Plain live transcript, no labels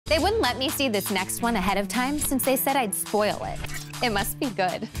They wouldn't let me see this next one ahead of time since they said I'd spoil it. It must be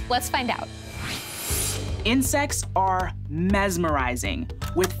good. Let's find out. Insects are mesmerizing,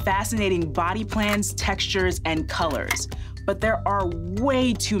 with fascinating body plans, textures, and colors. But there are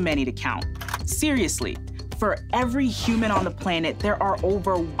way too many to count. Seriously, for every human on the planet, there are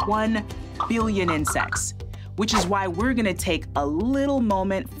over 1 billion insects, which is why we're gonna take a little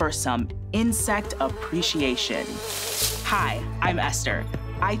moment for some insect appreciation. Hi, I'm Esther.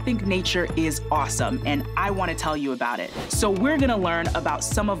 I think nature is awesome, and I want to tell you about it. So we're gonna learn about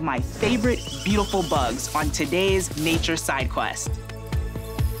some of my favorite beautiful bugs on today's Nature Side Quest.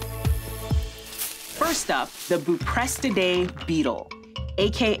 First up, the Buprestidae beetle,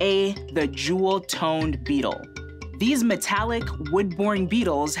 aka the jewel-toned beetle. These metallic, wood-boring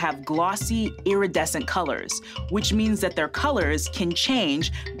beetles have glossy, iridescent colors, which means that their colors can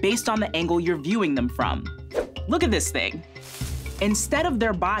change based on the angle you're viewing them from. Look at this thing. Instead of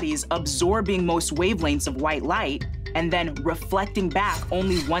their bodies absorbing most wavelengths of white light and then reflecting back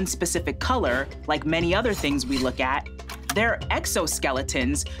only one specific color, like many other things we look at, their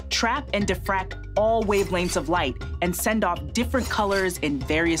exoskeletons trap and diffract all wavelengths of light and send off different colors in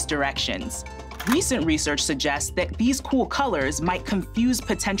various directions. Recent research suggests that these cool colors might confuse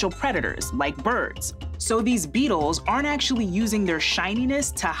potential predators, like birds. So these beetles aren't actually using their shininess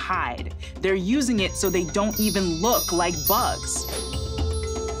to hide. They're using it so they don't even look like bugs.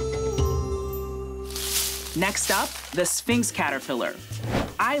 Next up, the Sphinx caterpillar.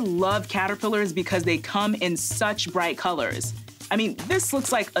 I love caterpillars because they come in such bright colors. I mean, this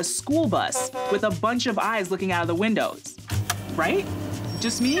looks like a school bus with a bunch of eyes looking out of the windows. Right?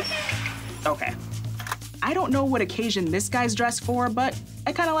 Just me? Okay. I don't know what occasion this guy's dressed for, but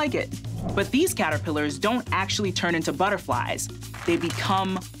I kind of like it. But these caterpillars don't actually turn into butterflies. They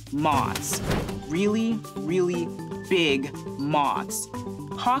become moths. Really, really big moths.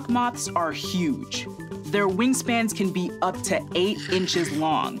 Hawk moths are huge. Their wingspans can be up to 8 inches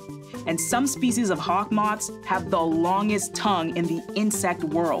long. And some species of hawk moths have the longest tongue in the insect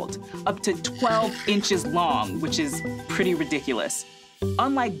world, up to 12 inches long, which is pretty ridiculous.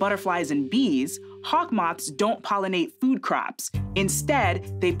 Unlike butterflies and bees, hawk moths don't pollinate food crops.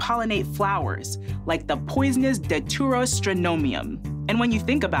 Instead, they pollinate flowers, like the poisonous Deuterostrenomium. And when you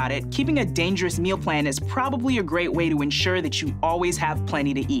think about it, keeping a dangerous meal plan is probably a great way to ensure that you always have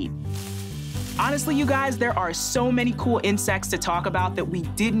plenty to eat. Honestly, you guys, there are so many cool insects to talk about that we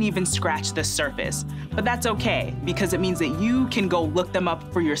didn't even scratch the surface. But that's okay, because it means that you can go look them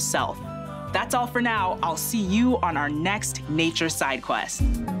up for yourself. That's all for now. I'll see you on our next Nature Side Quest.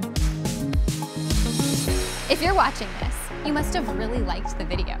 If you're watching this, you must have really liked the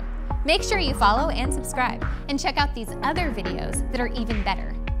video. Make sure you follow and subscribe, and check out these other videos that are even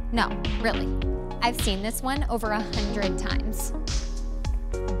better. No, really. I've seen this one over 100 times.